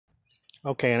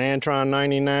Okay, an Antron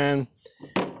 99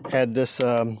 had this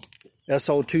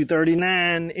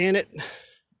SO239 in it,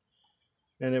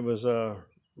 and it was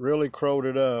really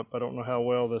corroded up. I don't know how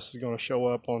well this is going to show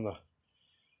up on the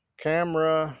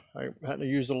camera. I had to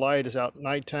use the light. It's out at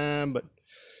nighttime, but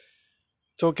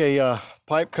took a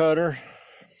pipe cutter,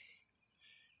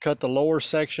 cut the lower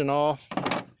section off,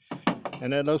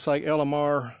 and it looks like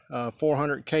LMR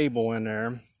 400 cable in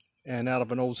there, and out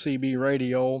of an old CB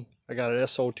radio. I got an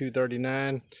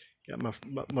SO239.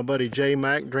 Got my buddy J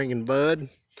Mac drinking Bud,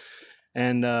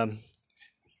 and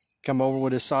come over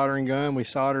with his soldering gun. We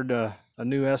soldered a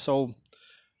new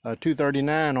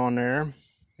SO239 on there,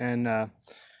 and now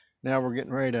we're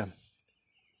getting ready to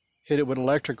hit it with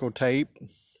electrical tape,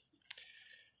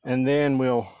 and then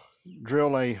we'll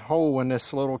drill a hole in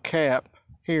this little cap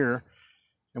here,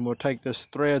 and we'll take this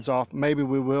threads off. Maybe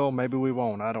we will, maybe we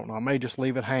won't. I don't know. I may just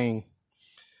leave it hang,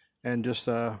 and just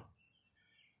the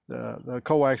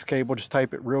coax cable, just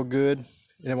tape it real good,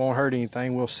 and it won't hurt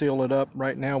anything. We'll seal it up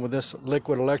right now with this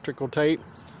liquid electrical tape,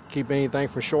 keep anything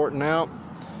from shorting out.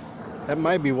 That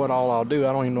may be what I'll do.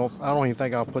 I don't even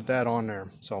think I'll put that on there.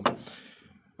 So, all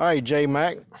right, J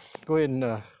Mac, go ahead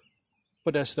and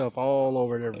put that stuff all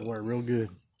over it everywhere, real good.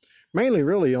 Mainly,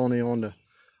 really, only on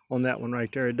that one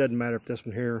right there. It doesn't matter if this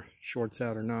one here shorts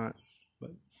out or not,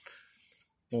 but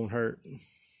won't hurt.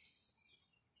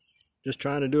 Just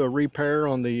trying to do a repair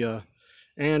on the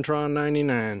Antron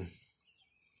 99.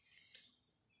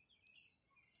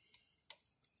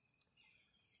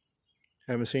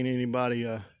 Haven't seen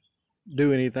anybody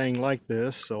do anything like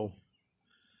this, so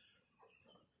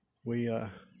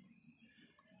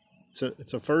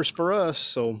it's a first for us.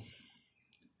 So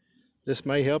this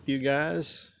may help you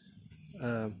guys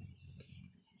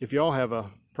if y'all have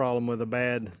a problem with a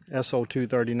bad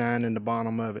SO239 in the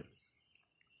bottom of it.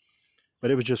 But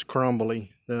it was just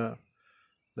crumbly. The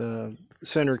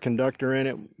center conductor in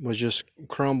it was just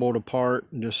crumbled apart.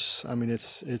 And just, I mean,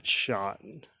 it's shot.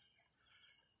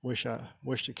 Wish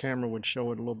the camera would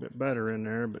show it a little bit better in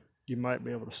there, but you might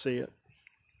be able to see it.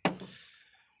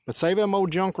 But save them old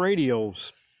junk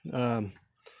radios. Come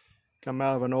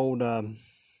out of an old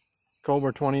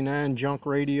Cobra 29 junk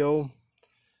radio.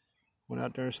 Went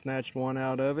out there and snatched one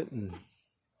out of it, and I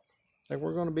think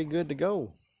we're going to be good to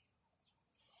go.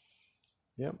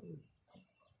 Yep.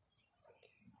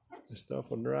 This stuff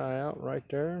will dry out right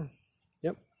there.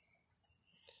 Yep.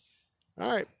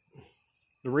 All right.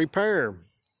 The repair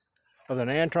of an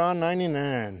Antron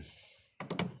 99.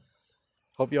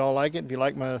 Hope y'all like it. If you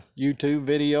like my YouTube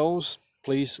videos,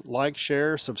 please like,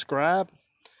 share, subscribe.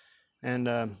 And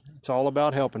it's all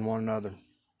about helping one another.